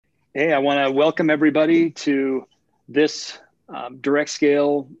Hey, I want to welcome everybody to this Direct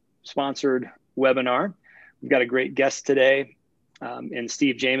Scale sponsored webinar. We've got a great guest today in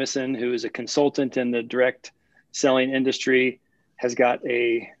Steve Jamison, who is a consultant in the direct selling industry, has got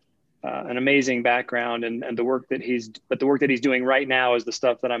an amazing background, and the work that he's doing right now is the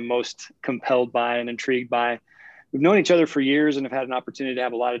stuff that I'm most compelled by and intrigued by. We've known each other for years and have had an opportunity to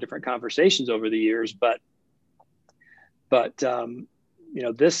have a lot of different conversations over the years, but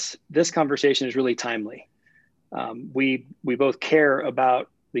this conversation is really timely. We both care about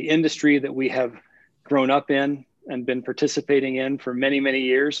the industry that we have grown up in and been participating in for many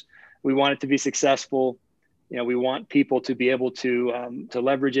years. We want it to be successful. We want people to be able to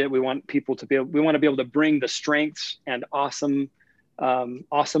leverage it. We want to be able to bring the strengths and awesomeness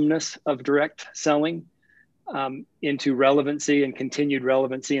of direct selling into relevancy and continued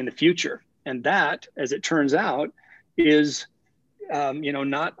relevancy in the future. And that, as it turns out, is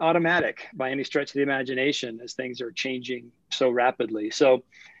not automatic by any stretch of the imagination as things are changing so rapidly. So,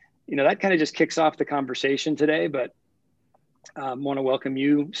 that kind of just kicks off the conversation today, but I want to welcome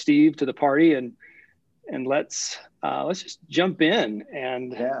you, Steve, to the party, and let's just jump in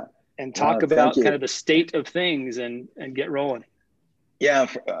and talk about kind of the state of things and get rolling. Yeah,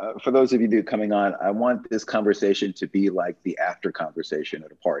 for those of you coming on, I want this conversation to be like the after conversation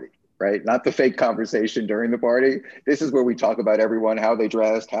at a party. Right? Not the fake conversation during the party. This is where we talk about everyone, how they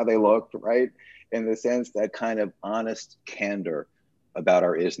dressed, how they looked, right? In the sense that kind of honest candor about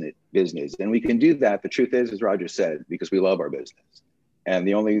our business. And we can do that. The truth is, as Roger said, because we love our business. And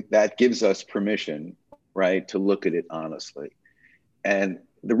that gives us permission, right, to look at it honestly. And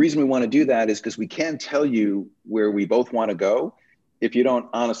the reason we want to do that is because we can't tell you where we both want to go if you don't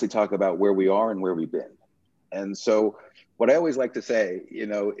honestly talk about where we are and where we've been. And so what I always like to say,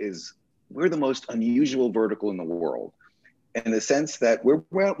 is we're the most unusual vertical in the world in the sense that we're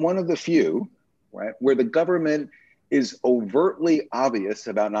one of the few, right, where the government is overtly obvious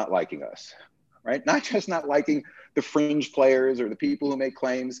about not liking us, right? Not just not liking the fringe players or the people who make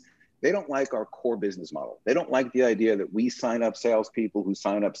claims. They don't like our core business model. They don't like the idea that we sign up salespeople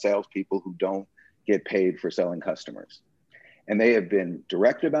who don't get paid for selling customers. And they have been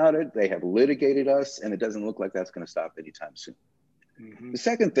direct about it. They have litigated us, and it doesn't look like that's going to stop anytime soon. Mm-hmm. The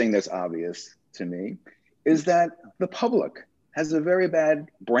second thing that's obvious to me is that the public has a very bad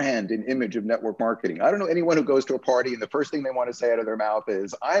brand and image of network marketing. I don't know anyone who goes to a party and the first thing they want to say out of their mouth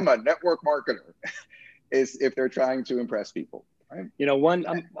is, I'm a network marketer, is if they're trying to impress people. Right?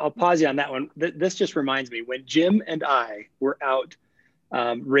 I'll pause you on that one. This just reminds me, when Jim and I were out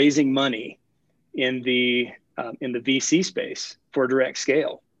raising money in the VC space for direct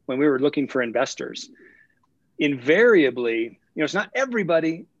scale, when we were looking for investors, invariably, it's not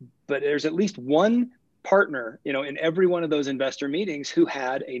everybody, but there's at least one partner, in every one of those investor meetings who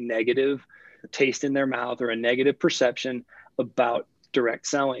had a negative taste in their mouth or a negative perception about direct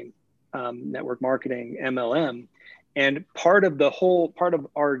selling, network marketing, MLM. And part of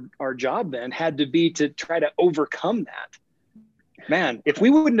our job then had to be to try to overcome that. Man, if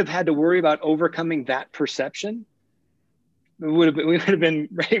we wouldn't have had to worry about overcoming that perception, we would have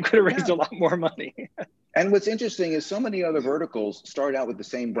raised a lot more money. And what's interesting is so many other verticals started out with the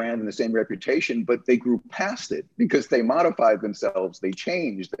same brand and the same reputation, but they grew past it because they modified themselves, they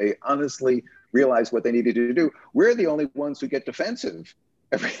changed, they honestly realized what they needed to do. We're the only ones who get defensive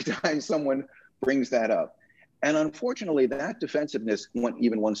every time someone brings that up. And unfortunately, that defensiveness went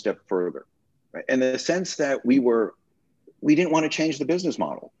even one step further, right? In the sense that we didn't want to change the business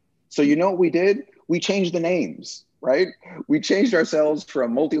model. So you know what we did? We changed the names, right? We changed ourselves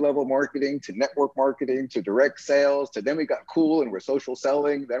from multi-level marketing to network marketing to direct sales to then we got cool and we're social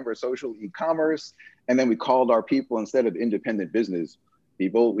selling, then we're social e-commerce. And then we called our people, instead of independent business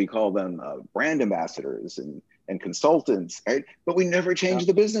people, we call them brand ambassadors and consultants, right? But we never changed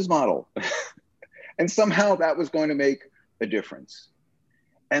the business model. And somehow that was going to make a difference.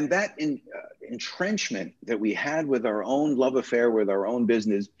 And that entrenchment that we had with our own love affair with our own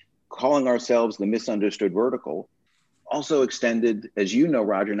business, calling ourselves the misunderstood vertical, also extended, as you know,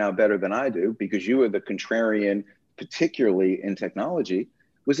 Roger, now better than I do, because you are the contrarian, particularly in technology,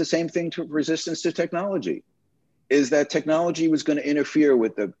 was the same thing to resistance to technology, is that technology was going to interfere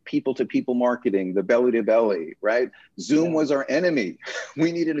with the people-to-people marketing, the belly-to-belly, right? Zoom was our enemy.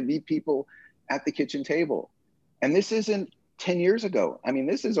 We needed to meet people at the kitchen table. And this isn't 10 years ago. I mean,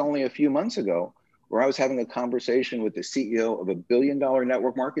 this is only a few months ago where I was having a conversation with the CEO of $1 billion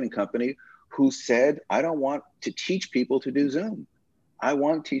network marketing company who said, I don't want to teach people to do Zoom. I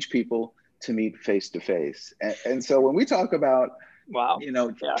want to teach people to meet face-to-face. And so when we talk about,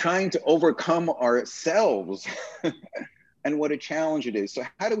 trying to overcome ourselves, and what a challenge it is. So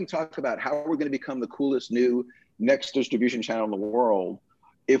how do we talk about how we're going to become the coolest new next distribution channel in the world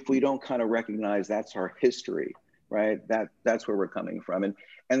if we don't kind of recognize that's our history, right? That's where we're coming from.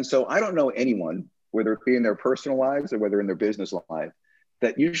 And so I don't know anyone, whether it be in their personal lives or whether in their business life,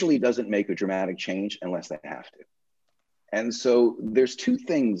 that usually doesn't make a dramatic change unless they have to. And so there's two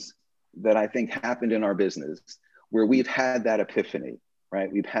things that I think happened in our business where we've had that epiphany,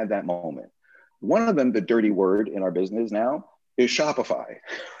 right? We've had that moment. One of them, the dirty word in our business now, is Shopify,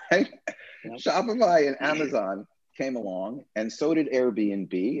 right? Yep. Shopify and Amazon came along, and so did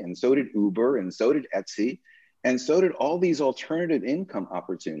Airbnb, and so did Uber, and so did Etsy, and so did all these alternative income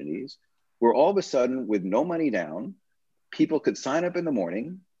opportunities, where all of a sudden, with no money down, people could sign up in the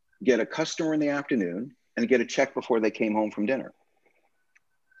morning, get a customer in the afternoon, and get a check before they came home from dinner.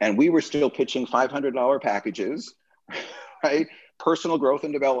 And we were still pitching $500 packages, right? Personal growth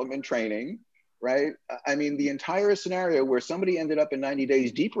and development training, right? I mean, the entire scenario where somebody ended up in 90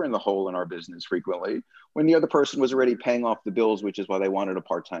 days deeper in the hole in our business frequently, when the other person was already paying off the bills, which is why they wanted a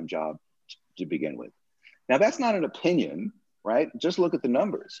part-time job to begin with. Now, that's not an opinion, right? Just look at the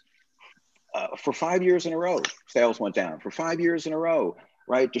numbers. For 5 years in a row, sales went down. For 5 years in a row,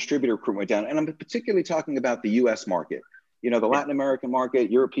 right, distributor recruitment went down. And I'm particularly talking about the US market. You know, the Latin American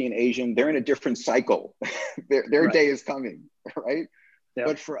market, European, Asian, they're in a different cycle. their day is coming, right? Yep.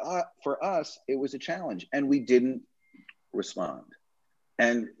 But for us, it was a challenge, and we didn't respond.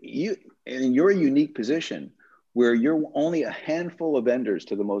 And you, in your unique position, where you're only a handful of vendors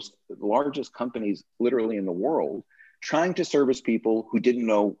to the largest companies literally in the world, trying to service people who didn't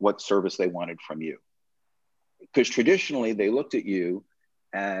know what service they wanted from you. Because traditionally, they looked at you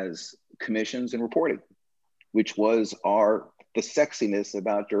as commissions and reporting, which was the sexiness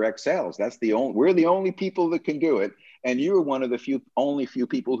about direct sales. We're the only people that can do it. And you were one of the only few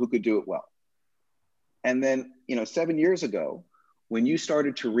people who could do it well. And then, 7 years ago, when you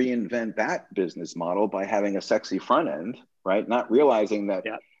started to reinvent that business model by having a sexy front end, right? Not realizing that,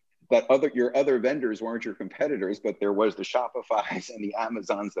 your other vendors weren't your competitors, but there was the Shopifys and the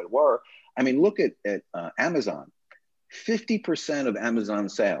Amazons that were. I mean, look at Amazon. 50% of Amazon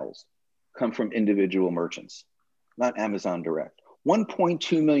sales come from individual merchants, not Amazon direct.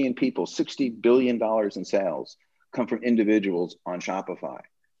 1.2 million people, $60 billion in sales come from individuals on Shopify.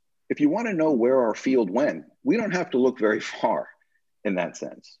 If you want to know where our field went, we don't have to look very far in that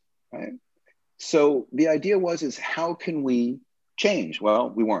sense, right? So the idea is how can we change? Well,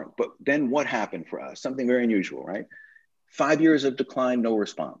 we weren't, but then what happened for us? Something very unusual, right? 5 years of decline, no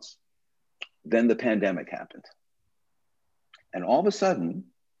response. Then the pandemic happened. And all of a sudden,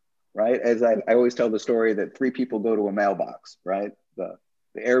 right, as I always tell the story that 3 people go to a mailbox, right? The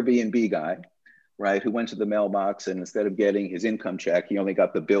Airbnb guy, right, who went to the mailbox, and instead of getting his income check, he only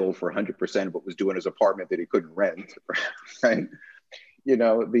got the bill for 100% of what was due in his apartment that he couldn't rent, right?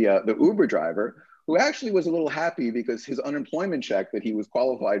 The Uber driver, who actually was a little happy because his unemployment check that he was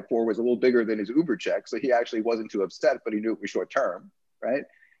qualified for was a little bigger than his Uber check. So he actually wasn't too upset, but he knew it was short term, right?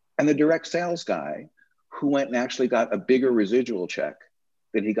 And the direct sales guy, who went and actually got a bigger residual check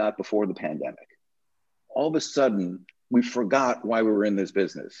than he got before the pandemic. All of a sudden, we forgot why we were in this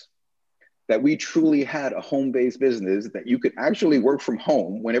business, that we truly had a home-based business, that you could actually work from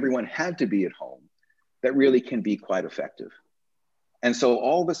home when everyone had to be at home, that really can be quite effective. And so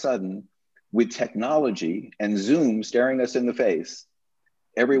all of a sudden, with technology and Zoom staring us in the face,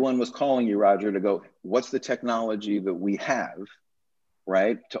 everyone was calling you, Roger, to go, what's the technology that we have,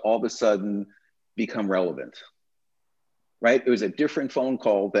 right, to all of a sudden become relevant, right? It was a different phone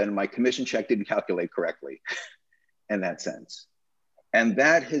call than my commission check didn't calculate correctly in that sense. And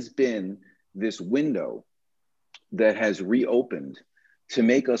that has been this window that has reopened to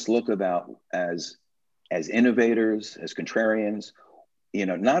make us look about as innovators, as contrarians,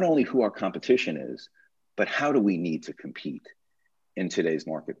 not only who our competition is, but how do we need to compete in today's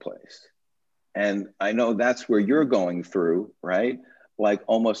marketplace? And I know that's where you're going through, right? Like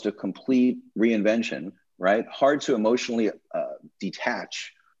almost a complete reinvention, right? Hard to emotionally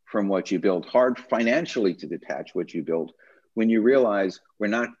detach from what you build, hard financially to detach what you build when you realize we're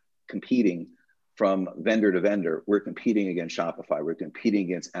not competing from vendor to vendor. We're competing against Shopify. We're competing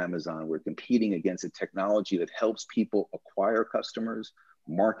against Amazon. We're competing against a technology that helps people acquire customers,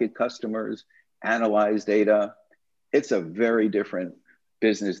 market customers, analyze data. It's a very different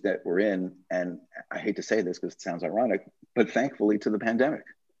business that we're in. And I hate to say this because it sounds ironic, but thankfully to the pandemic.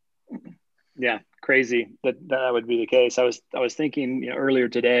 Yeah, crazy that would be the case. I was thinking earlier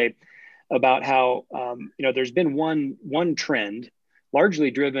today about how there's been one trend,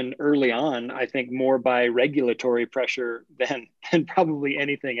 largely driven early on, I think more by regulatory pressure than probably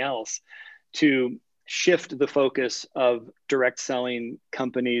anything else, to shift the focus of direct selling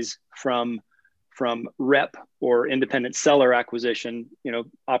companies from rep or independent seller acquisition,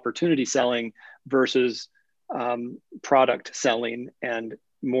 opportunity selling versus product selling and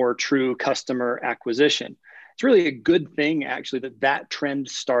more true customer acquisition. It's really a good thing, actually, that trend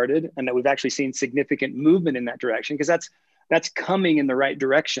started and that we've actually seen significant movement in that direction, because that's coming in the right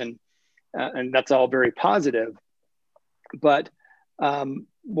direction, and that's all very positive. But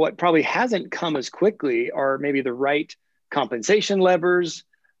what probably hasn't come as quickly are maybe the right compensation levers,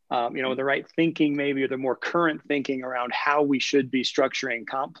 the right thinking, maybe, or the more current thinking around how we should be structuring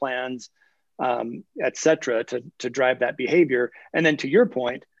comp plans, et cetera, to drive that behavior. And then to your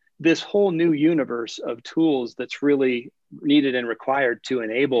point, this whole new universe of tools that's really needed and required to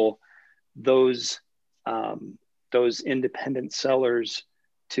enable those independent sellers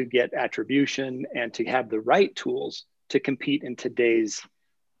to get attribution and to have the right tools to compete in today's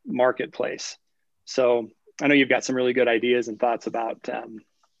marketplace. So I know you've got some really good ideas and thoughts about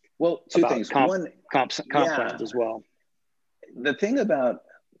two things. Comp plans as well. The thing about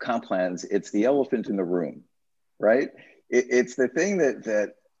comp plans, it's the elephant in the room, right? It's the thing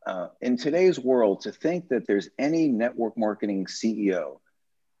that in today's world, to think that there's any network marketing CEO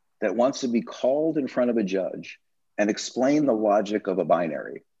that wants to be called in front of a judge and explain the logic of a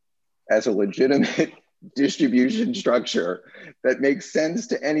binary as a legitimate distribution structure that makes sense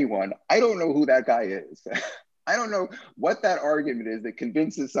to anyone. I don't know who that guy is. I don't know what that argument is that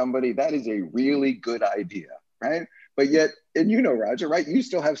convinces somebody that is a really good idea, right? But yet, and Roger, right? You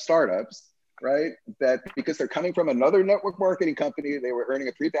still have startups, right? That because they're coming from another network marketing company, they were earning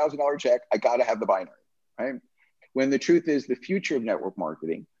a $3,000 check, I gotta have the binary, right? When the truth is the future of network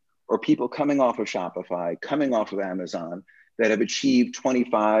marketing, or people coming off of Shopify, coming off of Amazon, that have achieved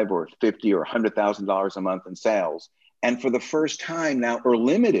 $25 or $50 or $100,000 a month in sales, and for the first time now are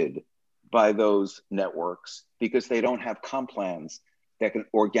limited by those networks because they don't have comp plans that can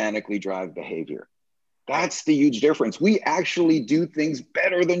organically drive behavior. That's the huge difference. We actually do things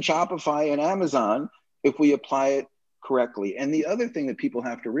better than Shopify and Amazon if we apply it correctly. And the other thing that people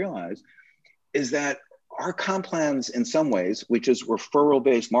have to realize is that our comp plans, in some ways, which is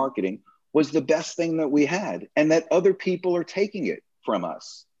referral-based marketing, was the best thing that we had, and that other people are taking it from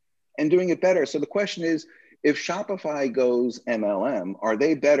us and doing it better. So the question is, if Shopify goes MLM, are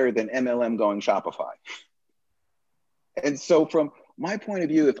they better than MLM going Shopify? And so from my point of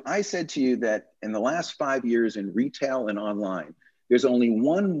view, if I said to you that in the last 5 years in retail and online, there's only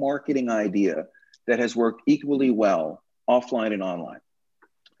one marketing idea that has worked equally well offline and online.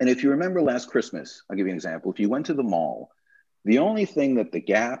 And if you remember last Christmas, I'll give you an example. If you went to the mall, the only thing that the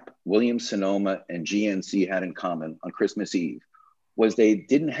Gap, Williams-Sonoma, and GNC had in common on Christmas Eve was they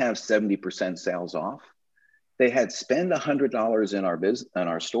didn't have 70% sales off. They had spend $100 in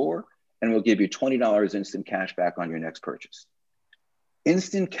our store, and we'll give you $20 instant cash back on your next purchase.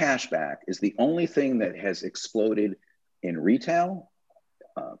 Instant cash back is the only thing that has exploded in retail,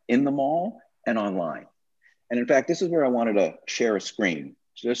 in the mall, and online. And in fact, this is where I wanted to share a screen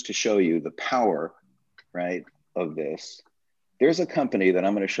just to show you the power, right, of this. There's a company that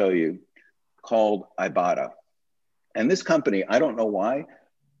I'm going to show you called Ibotta. And this company, I don't know why,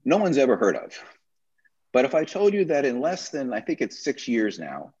 no one's ever heard of. But if I told you that in less than, I think it's 6 years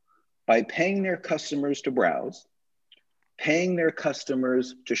now, by paying their customers to browse, paying their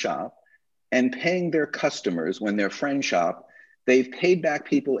customers to shop, and paying their customers when their friends shop, they've paid back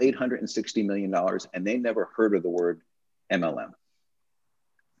people $860 million, and they never heard of the word MLM.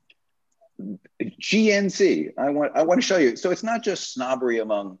 GNC, I want to show you. So it's not just snobbery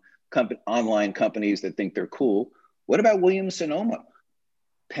among online companies that think they're cool. What about Williams-Sonoma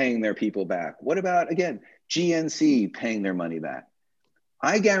paying their people back? What about, again, GNC paying their money back?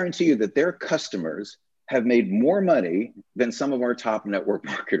 I guarantee you that their customers have made more money than some of our top network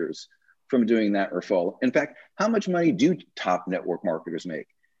marketers from doing that referral. In fact, how much money do top network marketers make?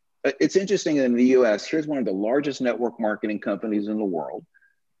 It's interesting, in the US, here's one of the largest network marketing companies in the world,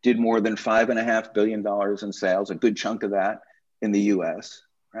 did more than $5.5 billion in sales, a good chunk of that in the US,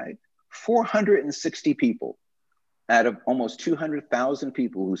 right? 460 people out of almost 200,000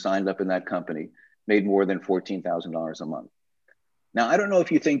 people who signed up in that company made more than $14,000 a month. Now, I don't know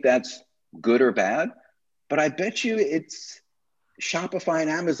if you think that's good or bad, but I bet you it's Shopify and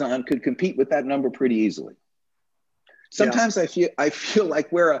Amazon could compete with that number pretty easily. Sometimes yeah. I feel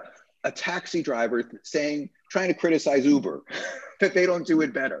like we're a taxi driver trying to criticize Uber, that they don't do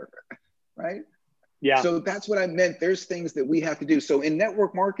it better, right? Yeah. So that's what I meant. There's things that we have to do. So in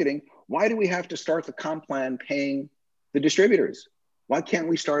network marketing, why do we have to start the comp plan paying the distributors? Why can't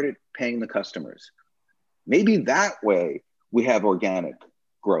we start it paying the customers? Maybe that way we have organic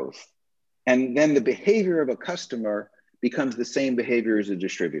growth. And then the behavior of a customer becomes the same behavior as a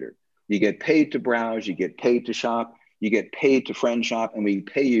distributor. You get paid to browse, you get paid to shop, you get paid to friend shop, and we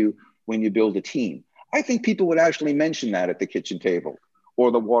pay you when you build a team. I think people would actually mention that at the kitchen table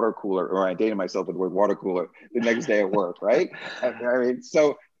or the water cooler, or I dated myself with the word water cooler the next day at work, right? I mean,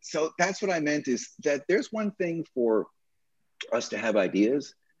 so that's what I meant, is that there's one thing for us to have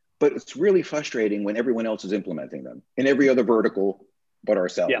ideas, but it's really frustrating when everyone else is implementing them in every other vertical but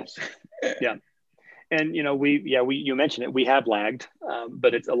ourselves. Yeah. Yeah. And you mentioned it. We have lagged,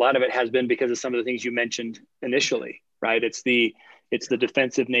 but a lot of it has been because of some of the things you mentioned initially, right? It's the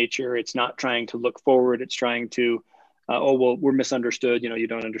defensive nature. It's not trying to look forward. It's trying to, oh well, we're misunderstood. You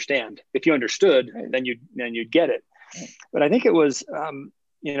don't understand. If you understood, then you'd get it. But I think it was,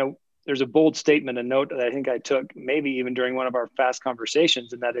 there's a bold statement, a note that I think I took maybe even during one of our fast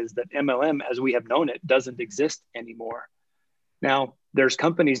conversations, and that is that MLM, as we have known it, doesn't exist anymore. Now, there's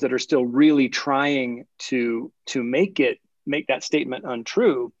companies that are still really trying to make that statement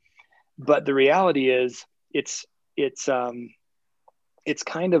untrue, but the reality is it's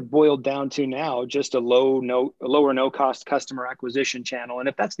kind of boiled down to now just a lower no cost customer acquisition channel, and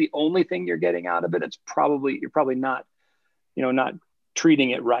if that's the only thing you're getting out of it, you're probably not not treating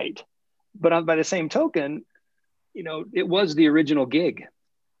it right. But by the same token, it was the original gig.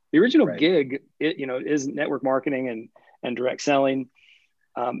 The original gig, is network marketing and direct selling.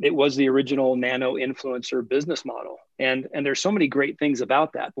 It was the original nano influencer business model. And there's so many great things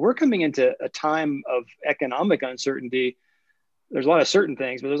about that. But we're coming into a time of economic uncertainty. There's a lot of certain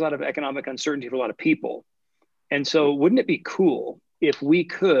things, but there's a lot of economic uncertainty for a lot of people. And so wouldn't it be cool if we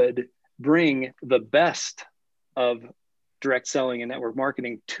could bring the best of direct selling and network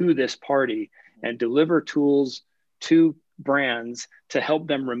marketing to this party and deliver tools to brands to help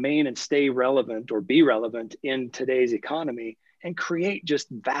them remain and stay relevant or be relevant in today's economy, and create just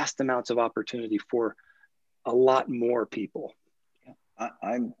vast amounts of opportunity for a lot more people?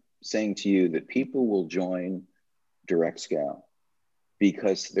 I'm saying to you that people will join Direct Scale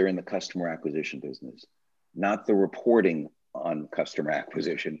because they're in the customer acquisition business, not the reporting on customer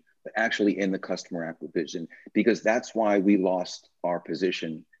acquisition, but actually in the customer acquisition, because that's why we lost our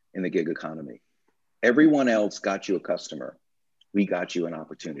position in the gig economy. Everyone else got you a customer. We got you an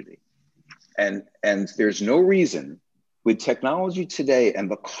opportunity. And there's no reason, with technology today and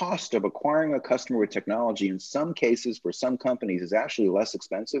the cost of acquiring a customer with technology, in some cases for some companies, is actually less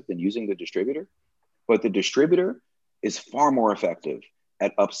expensive than using the distributor. But the distributor is far more effective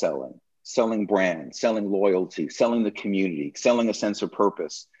at upselling, selling brand, selling loyalty, selling the community, selling a sense of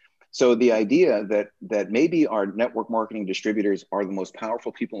purpose. So the idea that maybe our network marketing distributors are the most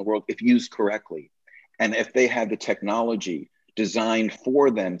powerful people in the world if used correctly, and if they have the technology designed for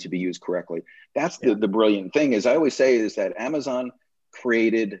them to be used correctly, that's the brilliant thing. As I always say, is that Amazon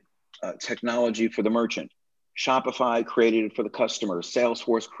created technology for the merchant. Shopify created it for the customer.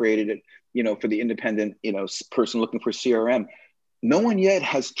 Salesforce created it, for the independent, person looking for CRM. No one yet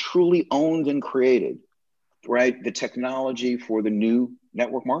has truly owned and created, right, the technology for the new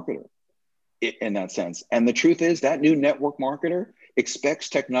network marketer in that sense. And the truth is that new network marketer expects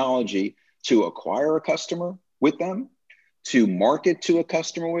technology to acquire a customer with them, to market to a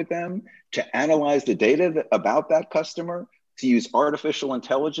customer with them, to analyze the data about that customer, to use artificial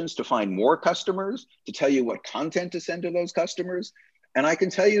intelligence to find more customers, to tell you what content to send to those customers. And I can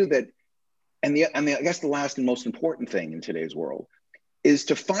tell you that, I guess the last and most important thing in today's world is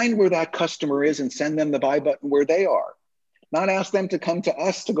to find where that customer is and send them the buy button where they are, not ask them to come to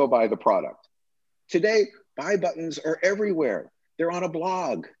us to go buy the product. Today, buy buttons are everywhere. They're on a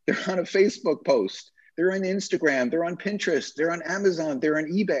blog, they're on a Facebook post, they're on Instagram, they're on Pinterest, they're on Amazon, they're on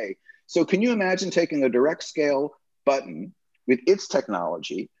eBay. So can you imagine taking a Direct Scale button with its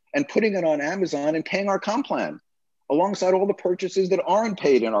technology and putting it on Amazon and paying our comp plan alongside all the purchases that aren't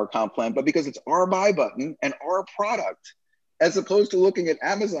paid in our comp plan, but because it's our buy button and our product, as opposed to looking at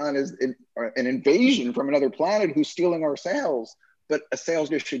Amazon as an invasion from another planet who's stealing our sales, but a sales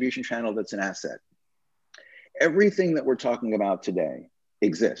distribution channel that's an asset. Everything that we're talking about today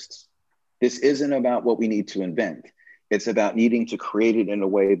exists. This isn't about what we need to invent. It's about needing to create it in a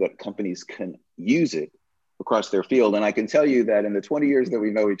way that companies can use it across their field. And I can tell you that in the 20 years that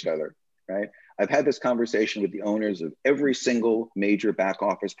we know each other, right, I've had this conversation with the owners of every single major back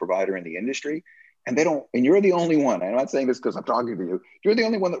office provider in the industry, and they don't, and you're the only one, I'm not saying this because I'm talking to you, you're the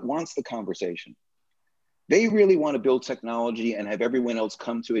only one that wants the conversation. They really want to build technology and have everyone else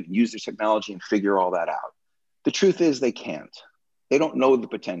come to it and use their technology and figure all that out. The truth is they can't. They don't know the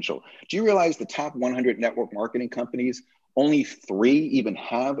potential. Do you realize the top 100 network marketing companies, only 3 even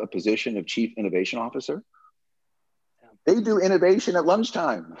have a position of chief innovation officer? They do innovation at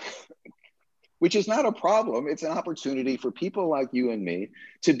lunchtime. which is not a problem. It's an opportunity for people like you and me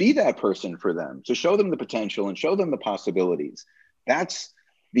to be that person for them, to show them the potential and show them the possibilities. That's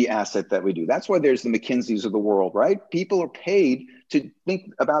the asset that we do. That's why there's the McKinseys of the world, right? People are paid to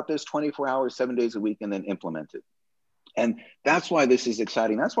think about this 24 hours, 7 days a week, and then implement it. And that's why this is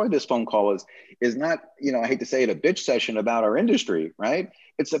exciting. That's why this phone call is not, I hate to say it, a bitch session about our industry, right?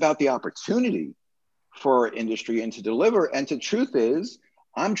 It's about the opportunity for our industry and to deliver. And the truth is,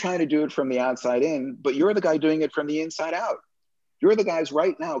 I'm trying to do it from the outside in, but you're the guy doing it from the inside out. You're the guys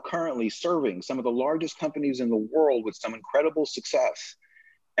right now currently serving some of the largest companies in the world with some incredible success.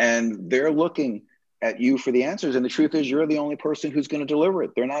 And they're looking at you for the answers. And the truth is, you're the only person who's going to deliver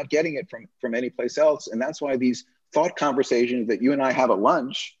it. They're not getting it from any place else. And that's why these thought conversations that you and I have at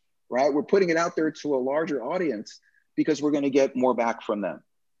lunch, right? We're putting it out there to a larger audience because we're going to get more back from them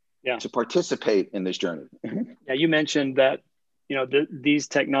to participate in this journey. Yeah, you mentioned that, these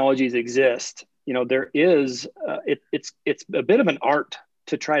technologies exist. There is, it's a bit of an art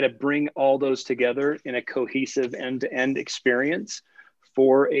to try to bring all those together in a cohesive end-to-end experience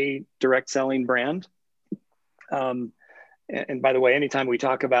for a direct selling brand. And by the way, anytime we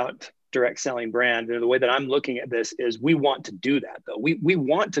talk about direct selling brand, the way that I'm looking at this is we want to do that though. We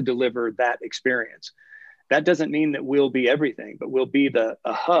want to deliver that experience. That doesn't mean that we'll be everything, but we'll be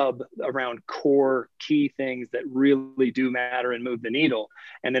a hub around core key things that really do matter and move the needle.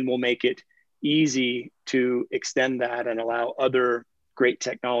 And then we'll make it easy to extend that and allow other great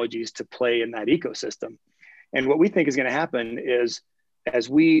technologies to play in that ecosystem. And what we think is going to happen is, as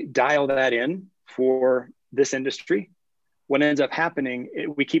we dial that in for this industry, what ends up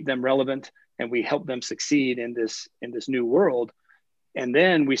happening, we keep them relevant and we help them succeed in this new world. And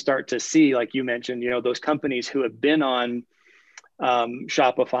then we start to see, like you mentioned, those companies who have been on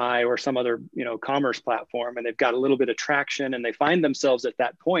Shopify or some other, commerce platform, and they've got a little bit of traction, and they find themselves at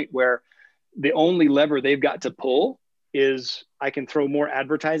that point where the only lever they've got to pull is, I can throw more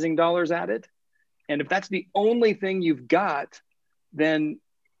advertising dollars at it. And if that's the only thing you've got, then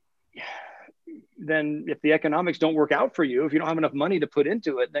if the economics don't work out for you, if you don't have enough money to put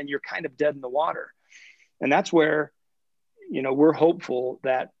into it, then you're kind of dead in the water. And that's where, we're hopeful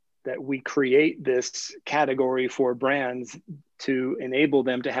that we create this category for brands to enable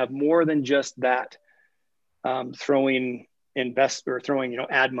them to have more than just that throwing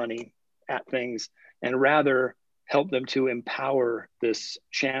ad money at things, and rather help them to empower this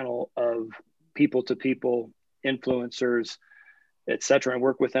channel of people to people influencers, et cetera, and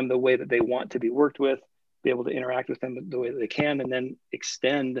work with them the way that they want to be worked with, be able to interact with them the way that they can, and then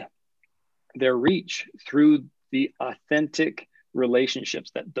extend their reach through the authentic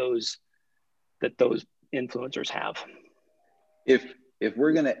relationships that those influencers have. If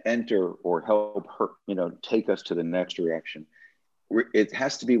we're going to enter or help her, take us to the next direction, it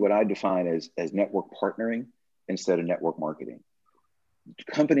has to be what I define as network partnering instead of network marketing.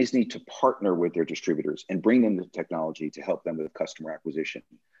 Companies need to partner with their distributors and bring them the technology to help them with customer acquisition.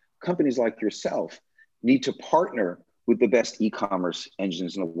 Companies like yourself need to partner with the best e-commerce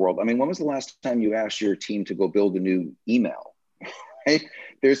engines in the world. I mean, when was the last time you asked your team to go build a new email? Right?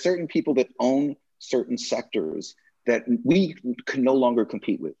 There's certain people that own certain sectors that we can no longer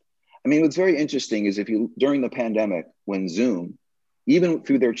compete with. I mean, what's very interesting is during the pandemic, when Zoom, even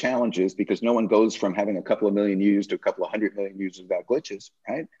through their challenges, because no one goes from having a couple of million users to a couple of 100 million users without glitches,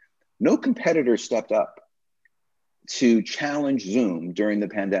 right? No competitor stepped up to challenge Zoom during the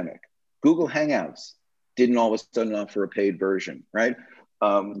pandemic. Google Hangouts didn't all of a sudden offer a paid version, right?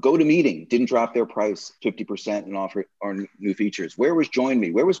 GoToMeeting didn't drop their price 50% and offer new features. Where was Join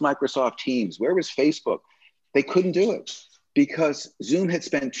Me? Where was Microsoft Teams? Where was Facebook? They couldn't do it because Zoom had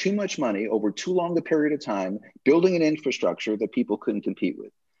spent too much money over too long a period of time building an infrastructure that people couldn't compete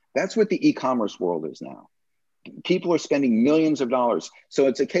with. That's what the e-commerce world is now. People are spending millions of dollars. So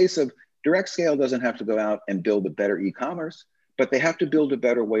it's a case of direct scale doesn't have to go out and build a better e-commerce, but they have to build a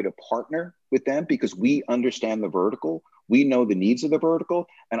better way to partner with them because we understand the vertical. We know the needs of the vertical.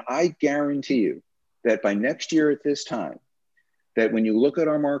 And I guarantee you that by next year at this time, that when you look at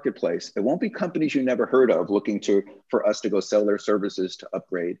our marketplace, it won't be companies you never heard of looking for us to go sell their services to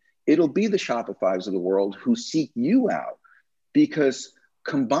upgrade. It'll be the Shopifys of the world who seek you out because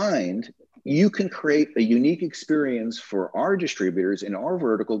combined, you can create a unique experience for our distributors in our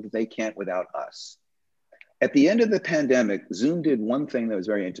vertical that they can't without us. At the end of the pandemic, Zoom did one thing that was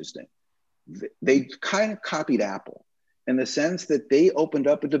very interesting. They kind of copied Apple in the sense that they opened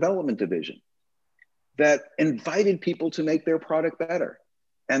up a development division that invited people to make their product better.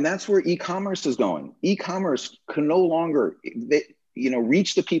 And that's where e-commerce is going. E-commerce can no longer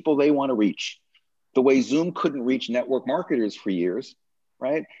reach the people they want to reach. The way Zoom couldn't reach network marketers for years,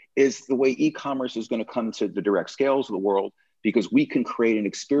 right? is the way e-commerce is going to come to the direct scales of the world, because we can create an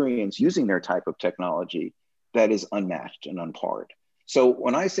experience using their type of technology that is unmatched and unparred. So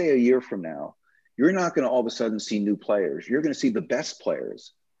when I say a year from now, you're not going to all of a sudden see new players. You're going to see the best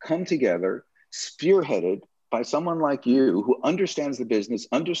players come together, spearheaded by someone like you who understands the business,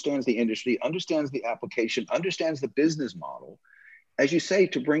 understands the industry, understands the application, understands the business model. As you say,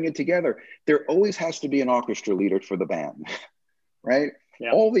 to bring it together, there always has to be an orchestra leader for the band, right?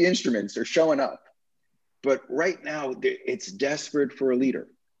 Yeah. All the instruments are showing up, but right now it's desperate for a leader.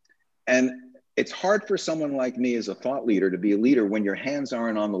 And it's hard for someone like me as a thought leader to be a leader when your hands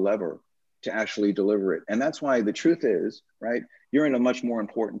aren't on the lever to actually deliver it. And that's why the truth is, right, you're in a much more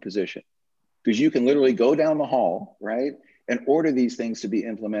important position, because you can literally go down the hall, right, and order these things to be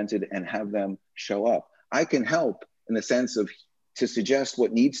implemented and have them show up. I can help in the sense of to suggest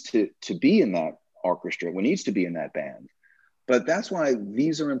what needs to be in that orchestra, what needs to be in that band. But that's why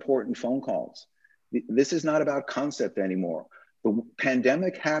these are important phone calls. This is not about concept anymore. The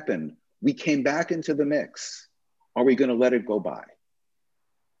pandemic happened. We came back into the mix. Are we going to let it go by?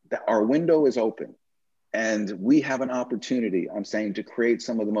 Our window is open. And we have an opportunity, I'm saying, to create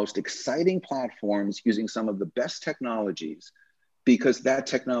some of the most exciting platforms using some of the best technologies, because that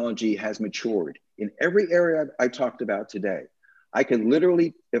technology has matured. In every area I talked about today, I could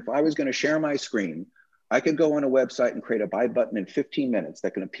literally, if I was going to share my screen, I could go on a website and create a buy button in 15 minutes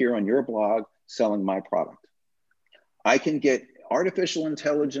that can appear on your blog selling my product. I can get artificial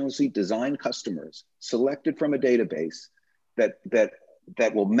intelligently designed customers selected from a database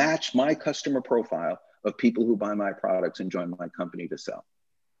that will match my customer profile of people who buy my products and join my company to sell.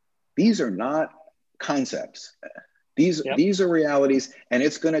 These are not concepts. These are realities, and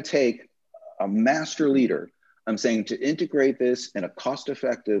it's going to take a master leader, I'm saying, to integrate this in a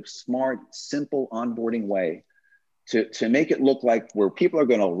cost-effective, smart, simple onboarding way to make it look like where people are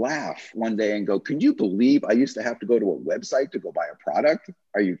going to laugh one day and go, can you believe I used to have to go to a website to go buy a product?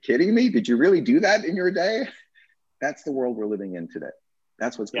 Are you kidding me? Did you really do that in your day? That's the world we're living in today.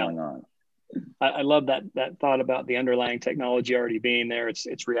 That's what's going on. I love that thought about the underlying technology already being there.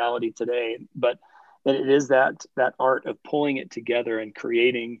 It's reality today, but it is that art of pulling it together and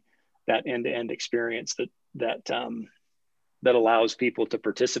creating that end-to-end experience that allows people to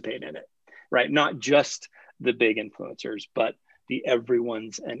participate in it, right? Not just the big influencers, but the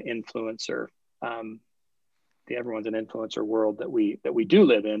everyone's an influencer, world that we do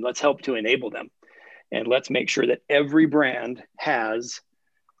live in. Let's help to enable them, and let's make sure that every brand has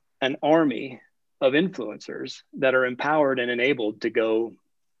an army of influencers that are empowered and enabled to go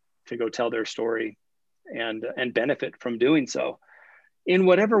tell their story and benefit from doing so in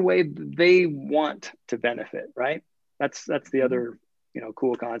whatever way they want to benefit, right? That's the other,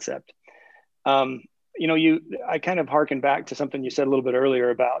 cool concept. I kind of harken back to something you said a little bit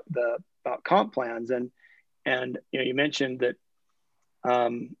earlier about comp plans, and you mentioned that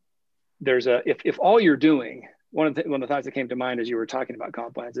there's if all you're doing, one of the thoughts that came to mind as you were talking about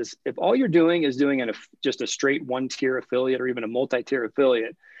comp plans is, if all you're doing is doing just a straight one-tier affiliate or even a multi-tier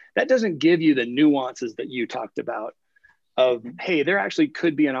affiliate, that doesn't give you the nuances that you talked about of, hey, there actually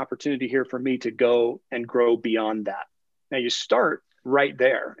could be an opportunity here for me to go and grow beyond that. Now you start right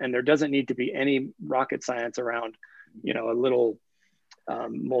there, and there doesn't need to be any rocket science around, a little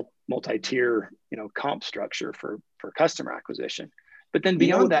multi-tier, comp structure for customer acquisition. But then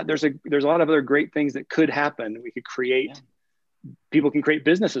beyond that, there's a lot of other great things that could happen. We could create, people can create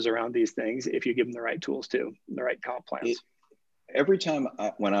businesses around these things if you give them the right tools too, the right comp plans. Every time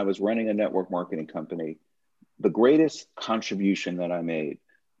when I was running a network marketing company, the greatest contribution that I made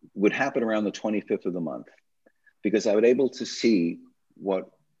would happen around the 25th of the month, because I was able to see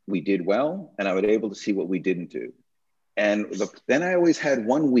what we did well, and I was able to see what we didn't do. And then I always had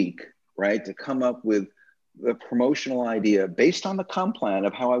 1 week, right, to come up with the promotional idea based on the comp plan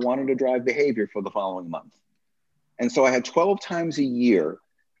of how I wanted to drive behavior for the following month. And so I had 12 times a year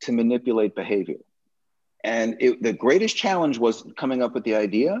to manipulate behavior. And the greatest challenge was coming up with the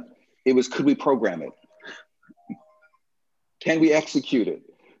idea. It was, could we program it? Can we execute it?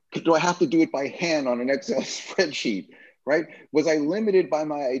 Do I have to do it by hand on an Excel spreadsheet, right? Was I limited by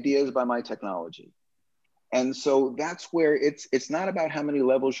my ideas, by my technology? And so that's where it's not about how many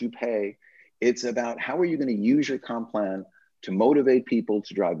levels you pay. It's about how are you going to use your comp plan to motivate people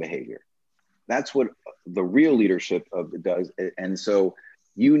to drive behavior. That's what the real leadership of it does. And so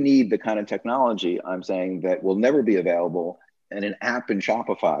you need the kind of technology, I'm saying, that will never be available in an app in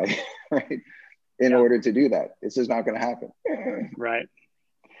Shopify, right? In order to do that. It's just not going to happen. Right.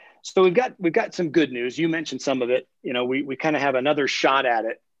 So we've got some good news. You mentioned some of it. We kind of have another shot at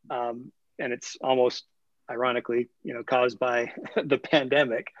it. And it's almost ironically, caused by the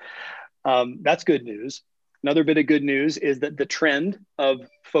pandemic. That's good news. Another bit of good news is that the trend of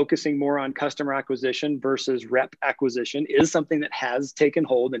focusing more on customer acquisition versus rep acquisition is something that has taken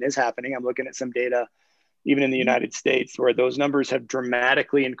hold and is happening. I'm looking at some data, even in the United States, where those numbers have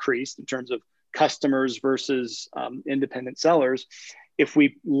dramatically increased in terms of customers versus independent sellers. If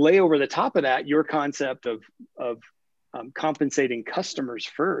we lay over the top of that, your concept of compensating customers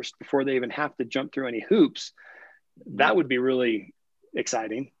first before they even have to jump through any hoops, that would be really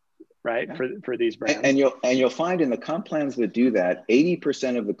exciting, right? Yeah. For these brands. And you'll find in the comp plans that do that,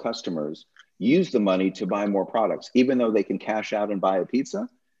 80% of the customers use the money to buy more products, even though they can cash out and buy a pizza.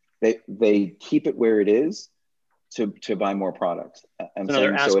 They keep it where it is to buy more products. That's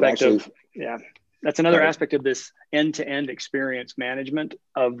another aspect of this end-to-end experience management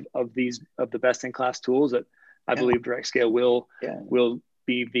of the best-in-class tools that I believe DirectScale will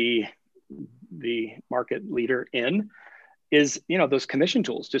be the market leader in, is those commission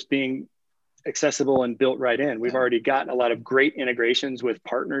tools just being accessible and built right in. We've already got a lot of great integrations with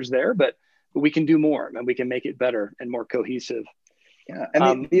partners there, but we can do more and we can make it better and more cohesive. Yeah,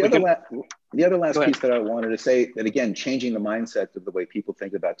 and the other last piece that I wanted to say, that again, changing the mindset of the way people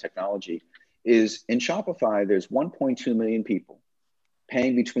think about technology, is in Shopify, there's 1.2 million people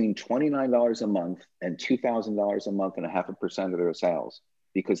paying between $29 a month and $2,000 a month and 0.5% of their sales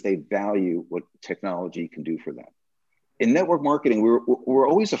because they value what technology can do for them. In network marketing, we're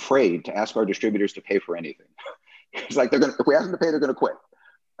always afraid to ask our distributors to pay for anything. It's like if we ask them to pay, they're going to quit,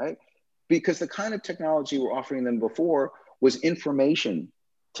 right? Because the kind of technology we're offering them before was information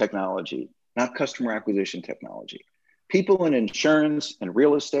technology, not customer acquisition technology. People in insurance and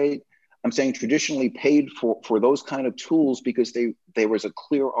real estate, I'm saying traditionally paid for those kind of tools because there was a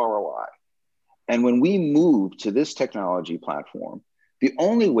clear ROI. And when we move to this technology platform, the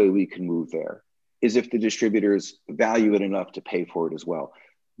only way we can move there is if the distributors value it enough to pay for it as well.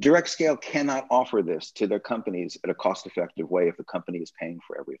 DirectScale cannot offer this to their companies at a cost-effective way if the company is paying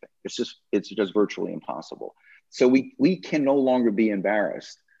for everything. It's just virtually impossible. So we can no longer be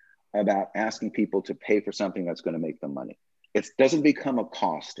embarrassed about asking people to pay for something that's going to make them money. It doesn't become a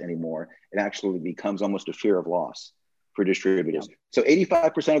cost anymore. It actually becomes almost a fear of loss for distributors. Yeah. So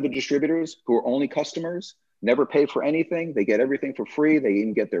 85% of the distributors who are only customers never pay for anything. They get everything for free. They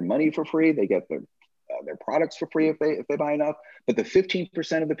even get their money for free. They get their products for free if they buy enough. But the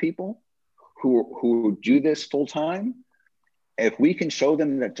 15% of the people who do this full time, if we can show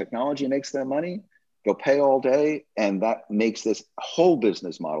them that technology makes them money, they'll pay all day, and that makes this whole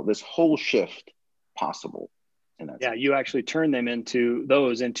business model, this whole shift possible. Yeah, you actually turn them into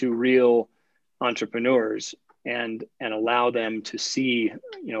real entrepreneurs and allow them to see,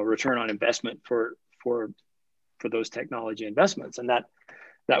 return on investment for those technology investments, and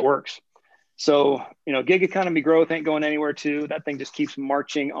that works. So, gig economy growth ain't going anywhere too. That thing just keeps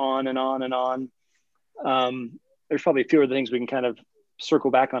marching on and on and on. There's probably a few other things we can kind of circle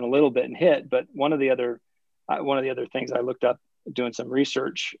back on a little bit and hit, but one of the other things I looked up doing some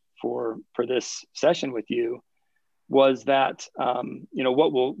research for this session with you was that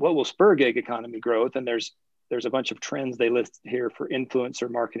what will spur gig economy growth, and there's a bunch of trends they list here for influencer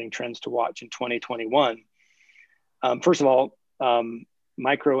marketing trends to watch in 2021. First of all,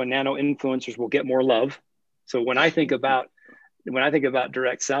 micro and nano influencers will get more love. So when I think about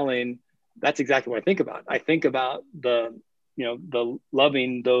direct selling, that's exactly what I think about. I think about the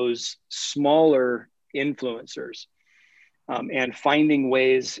loving those smaller influencers and finding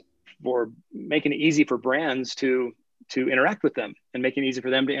ways for making it easy for brands to interact with them and making it easy for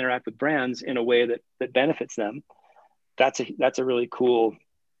them to interact with brands in a way that benefits them. That's a really cool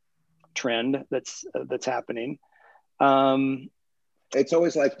trend that's happening. It's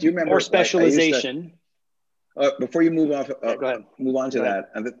always like, do you remember more specialization? Before you move off, go ahead. Move on to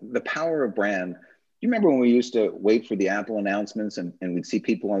that, the power of brand. You remember when we used to wait for the Apple announcements and we'd see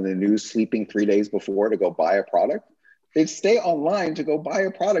people on the news sleeping 3 days before to go buy a product? They'd stay online to go buy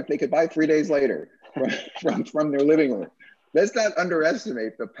a product they could buy 3 days later from their living room. Let's not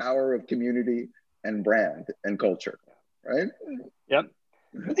underestimate the power of community and brand and culture, right? Yep.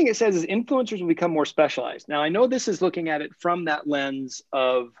 The thing it says is influencers will become more specialized. Now, I know this is looking at it from that lens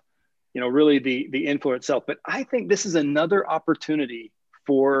of, really the influencer itself, but I think this is another opportunity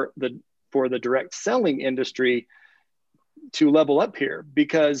for the direct selling industry to level up here,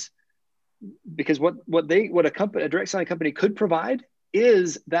 because what a direct selling company could provide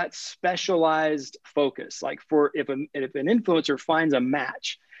is that specialized focus. Like if an influencer finds a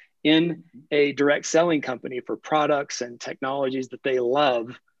match in a direct selling company for products and technologies that they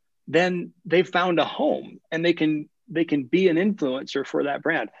love, then they've found a home and they can be an influencer for that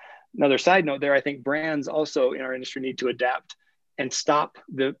brand. another side note there, I think brands also in our industry need to adapt and stop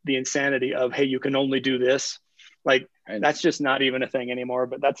the insanity of, hey, you can only do this. Like, that's just not even a thing anymore.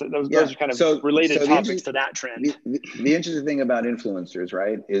 But those are kind of related topics to that trend. The interesting thing about influencers,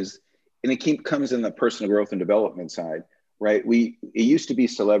 right, is, and it comes in the personal growth and development side, right? It used to be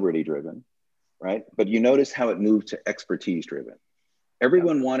celebrity driven, right? But you notice how it moved to expertise driven.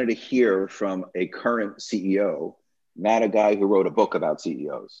 Everyone wanted to hear from a current CEO, not a guy who wrote a book about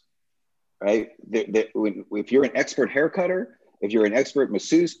CEOs, right? If you're an expert hair cutter, if you're an expert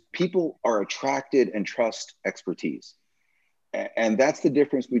masseuse, people are attracted and trust expertise. And that's the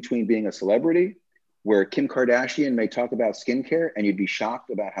difference between being a celebrity, where Kim Kardashian may talk about skincare and you'd be shocked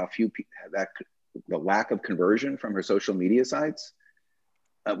about how few people have the lack of conversion from her social media sites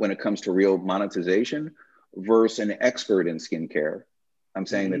when it comes to real monetization, versus an expert in skincare. I'm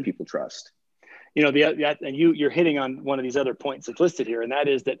saying that people trust. You know, and you're hitting on one of these other points that's listed here, and that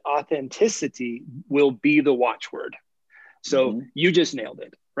is that authenticity will be the watchword. So you just nailed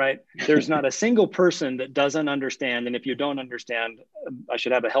it, right? There's not a single person that doesn't understand. And if you don't understand, I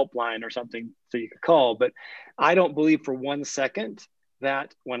should have a helpline or something so you could call. But I don't believe for 1 second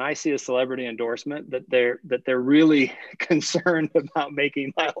that when I see a celebrity endorsement that they're really concerned about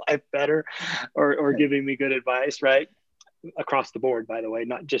making my life better or giving me good advice, right? Across the board, by the way,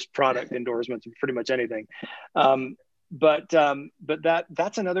 not just product endorsements, pretty much anything. But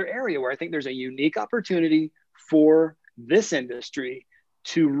that's another area where I think there's a unique opportunity for this industry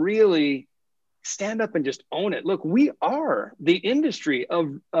to really stand up and just own it. Look, we are the industry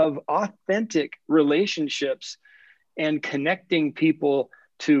of authentic relationships and connecting people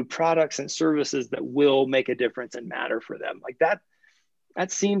to products and services that will make a difference and matter for them. Like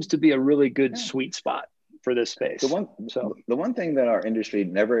that seems to be a really good sweet spot for this space. The one thing that our industry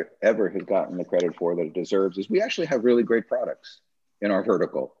never ever has gotten the credit for that it deserves is we actually have really great products in our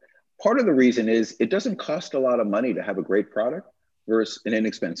vertical. Part of the reason is it doesn't cost a lot of money to have a great product versus an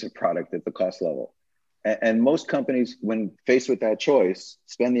inexpensive product at the cost level. And most companies, when faced with that choice,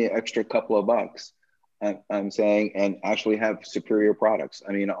 spend the extra couple of bucks, I'm saying, and actually have superior products.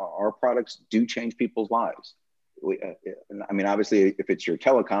 I mean, our products do change people's lives. I mean, obviously, if it's your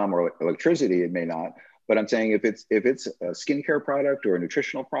telecom or electricity, it may not. But I'm saying if it's a skincare product or a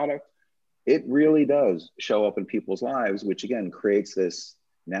nutritional product, it really does show up in people's lives, which again creates this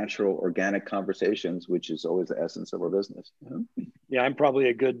natural, organic conversations, which is always the essence of our business. Yeah, I'm probably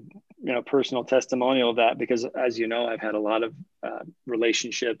a good, personal testimonial of that, because as you know, I've had a lot of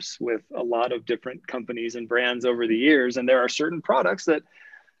relationships with a lot of different companies and brands over the years, and there are certain products that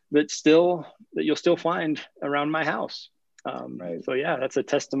you'll still find around my house. Right. So yeah, that's a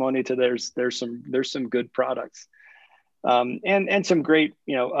testimony to there's some good products, and some great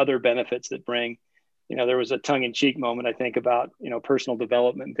other benefits that bring. There was a tongue-in-cheek moment, I think, about, personal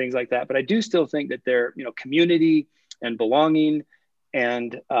development and things like that. But I do still think that they're, community and belonging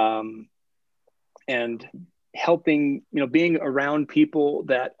and helping, being around people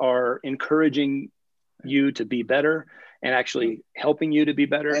that are encouraging you to be better and actually helping you to be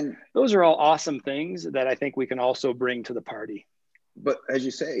better. And those are all awesome things that I think we can also bring to the party. But as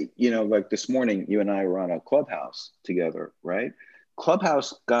you say, like this morning, you and I were on a Clubhouse together, right?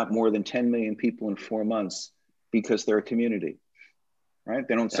 Clubhouse got more than 10 million people in 4 months because they're a community, right?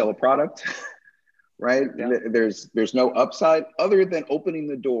 They don't sell a product, right? Yeah. There's no upside other than opening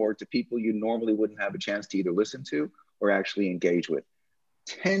the door to people you normally wouldn't have a chance to either listen to or actually engage with.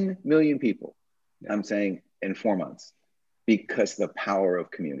 10 million people, I'm saying, in 4 months, because the power of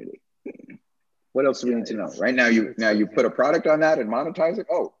community. What else do we need to know? Right now, you put a product on that and monetize it.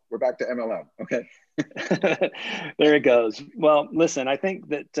 Oh, we're back to MLM. Okay. There it goes. Well, listen, I think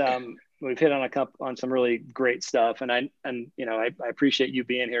that we've hit on some really great stuff, and I appreciate you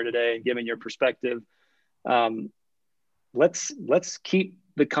being here today and giving your perspective. Let's keep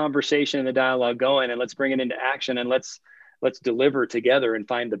the conversation and the dialogue going, and let's bring it into action, and let's deliver together and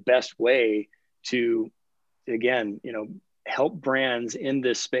find the best way to, again, help brands in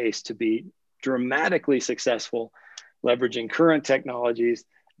this space to be dramatically successful, leveraging current technologies,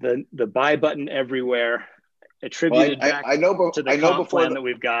 the buy button everywhere, attributed back to the comp plan that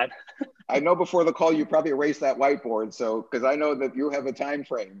we've got. I know before the call, you probably erased that whiteboard. So, because I know that you have a time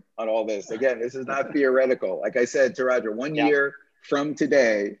frame on all this. Again, this is not theoretical. Like I said to Roger, 1 year from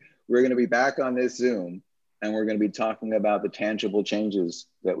today, we're going to be back on this Zoom, and we're going to be talking about the tangible changes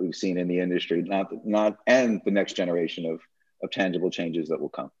that we've seen in the industry, and the next generation of tangible changes that will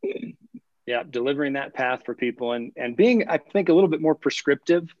come. Yeah, delivering that path for people and being, I think, a little bit more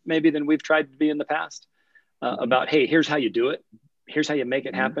prescriptive maybe than we've tried to be in the past about, hey, here's how you do it. Here's how you make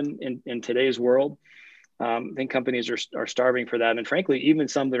it happen in today's world. I think companies are starving for that, and frankly, even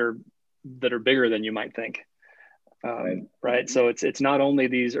some that are bigger than you might think. Right. So it's not only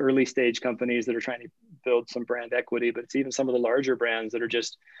these early stage companies that are trying to build some brand equity, but it's even some of the larger brands that are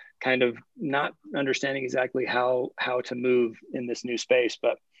just kind of not understanding exactly how to move in this new space.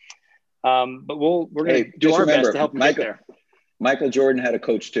 But we're going to do our best to help them get there. Michael Jordan had a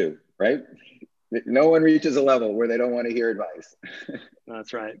coach too, right? No one reaches a level where they don't want to hear advice.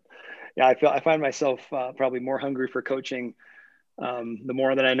 That's right. Yeah, I find myself probably more hungry for coaching the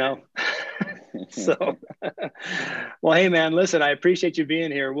more that I know. So, well, hey man, listen, I appreciate you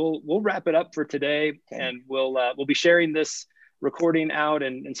being here. We'll wrap it up for today, and we'll be sharing this recording out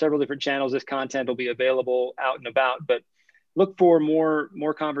in several different channels. This content will be available out and about, but look for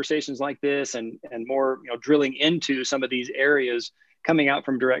more conversations like this and more, drilling into some of these areas coming out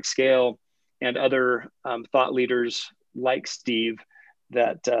from Direct Scale and other thought leaders like Steve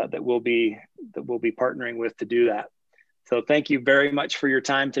that we'll be partnering with to do that. So thank you very much for your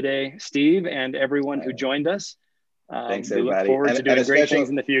time today, Steve, and everyone who joined us. Thanks, everybody. We look forward to doing great things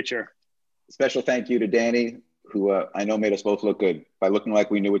in the future. Special thank you to Danny, who I know made us both look good by looking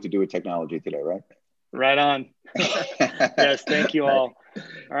like we knew what to do with technology today, right? Right on. Yes, thank you all. All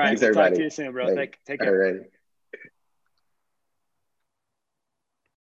right, Thanks, we'll everybody. talk to you soon, bro. Hey, Take care. All right.